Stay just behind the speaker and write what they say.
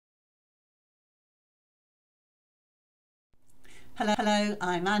Hello,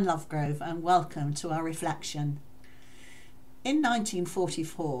 I'm Anne Lovegrove and welcome to our reflection. In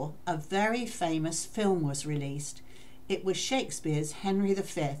 1944, a very famous film was released. It was Shakespeare's Henry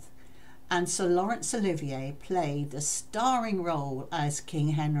V, and Sir Laurence Olivier played the starring role as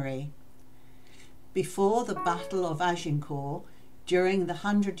King Henry. Before the Battle of Agincourt, during the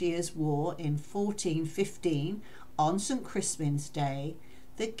 100 Years' War in 1415, on St. Crispin's Day,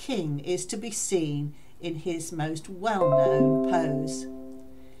 the king is to be seen in his most well-known pose.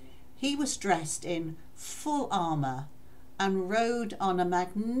 He was dressed in full armour and rode on a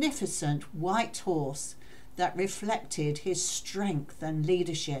magnificent white horse that reflected his strength and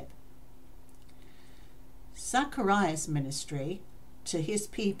leadership. Zechariah's ministry to his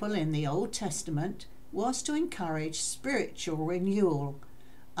people in the Old Testament was to encourage spiritual renewal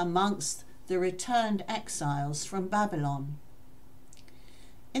amongst the returned exiles from Babylon.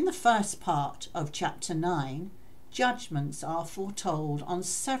 In the first part of chapter 9, judgments are foretold on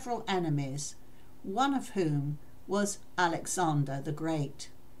several enemies, one of whom was Alexander the Great.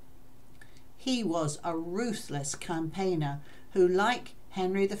 He was a ruthless campaigner who, like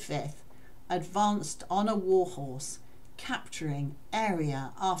Henry V, advanced on a war horse, capturing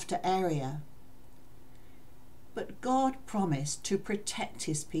area after area. But God promised to protect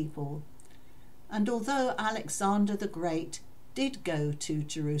his people, and although Alexander the Great did go to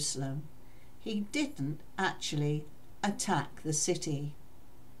Jerusalem, he didn't actually attack the city.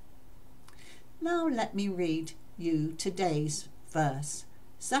 Now let me read you today's verse,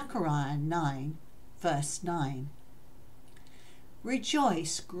 Zechariah 9, verse 9.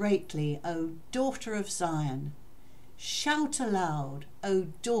 Rejoice greatly, O daughter of Zion. Shout aloud, O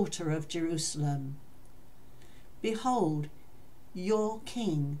daughter of Jerusalem. Behold, your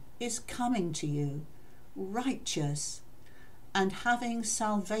king is coming to you, righteous, and having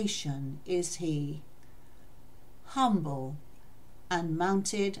salvation is he, humble, and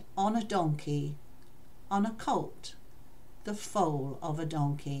mounted on a donkey, on a colt, the foal of a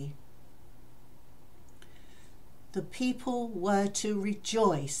donkey. The people were to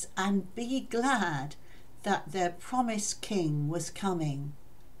rejoice and be glad that their promised king was coming.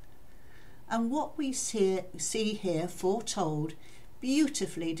 And what we see here foretold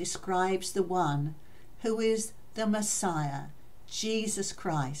beautifully describes the one who is the Messiah, Jesus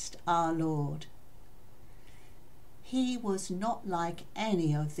Christ, our Lord. He was not like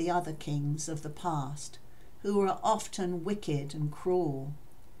any of the other kings of the past, who were often wicked and cruel.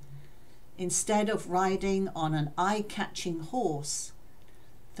 Instead of riding on an eye-catching horse,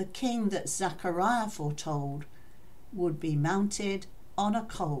 the king that Zechariah foretold would be mounted on a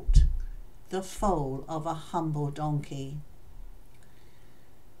colt, the foal of a humble donkey.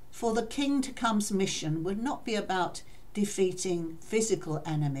 For the king to come's mission would not be about defeating physical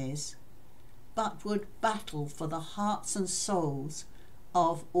enemies, but would battle for the hearts and souls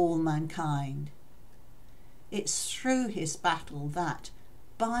of all mankind. It's through his battle that,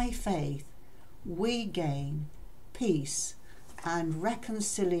 by faith, we gain peace and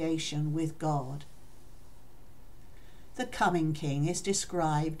reconciliation with God. The coming king is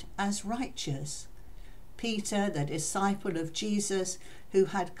described as righteous. Peter, the disciple of Jesus, who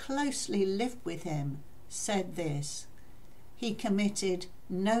had closely lived with him, said this: he committed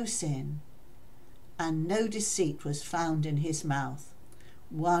no sin, and no deceit was found in his mouth.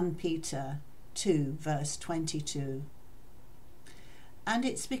 1 Peter 2 verse 22. And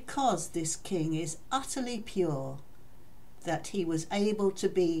it's because this king is utterly pure that he was able to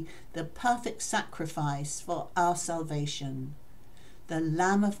be the perfect sacrifice for our salvation, the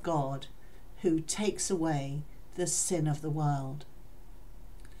Lamb of God who takes away the sin of the world.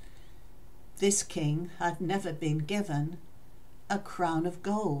 This king had never been given a crown of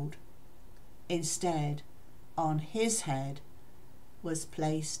gold. Instead, on his head was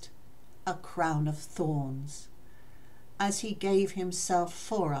placed a crown of thorns, as he gave himself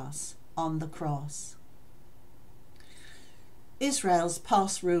for us on the cross. Israel's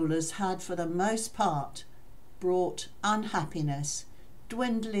past rulers had, for the most part, brought unhappiness,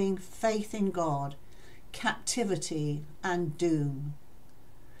 dwindling faith in God, captivity and doom.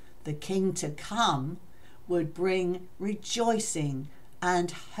 The king to come would bring rejoicing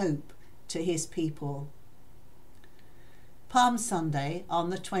and hope to his people. Palm Sunday on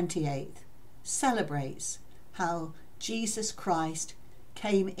the 28th celebrates how Jesus Christ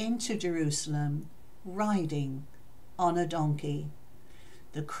came into Jerusalem riding on a donkey.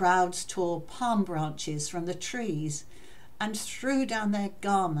 The crowds tore palm branches from the trees and threw down their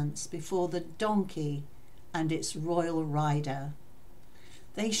garments before the donkey and its royal rider.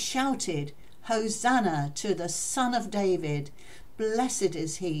 They shouted, "Hosanna to the Son of David! Blessed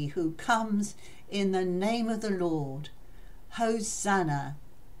is he who comes in the name of the Lord, Hosanna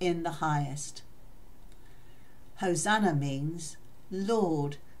in the highest. Hosanna means,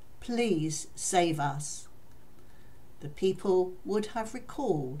 Lord, please save us. The people would have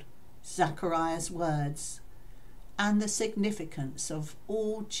recalled Zechariah's words and the significance of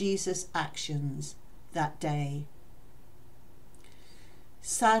all Jesus' actions that day.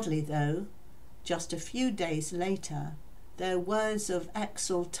 Sadly, though, just a few days later, their words of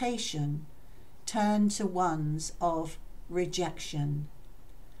exaltation turned to ones of rejection.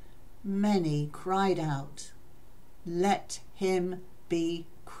 Many cried out, "Let him be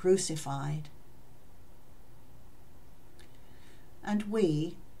crucified." And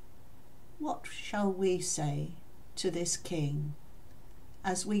we, what shall we say to this King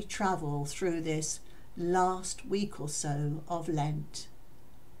as we travel through this last week or so of Lent?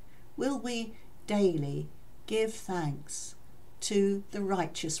 Will we daily give thanks to the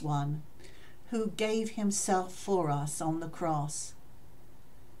righteous one who gave himself for us on the cross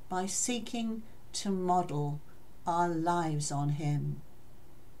by seeking to model our lives on him?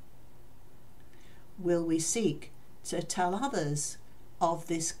 Will we seek to tell others of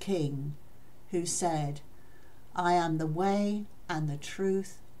this King who said, "I am the way and the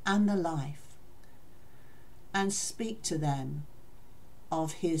truth and the life," and speak to them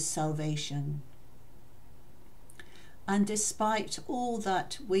of his salvation? And despite all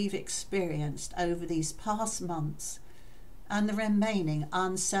that we've experienced over these past months and the remaining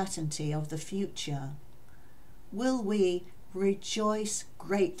uncertainty of the future, will we rejoice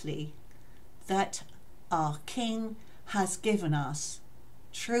greatly that our King has given us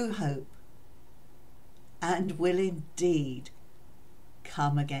true hope and will indeed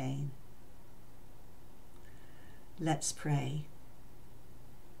come again? Let's pray.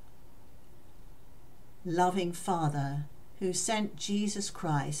 Loving Father, who sent Jesus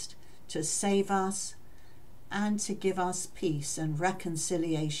Christ to save us and to give us peace and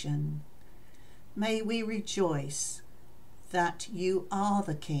reconciliation, may we rejoice that you are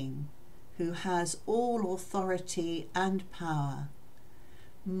the King who has all authority and power,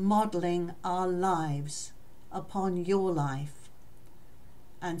 modelling our lives upon your life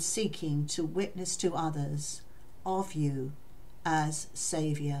and seeking to witness to others of you as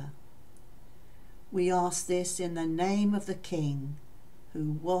Saviour. We ask this in the name of the King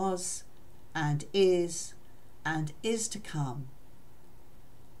who was and is to come.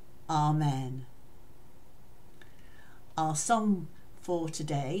 Amen. Our song for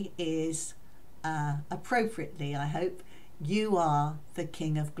today is, appropriately I hope, "You Are the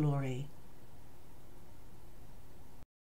King of Glory."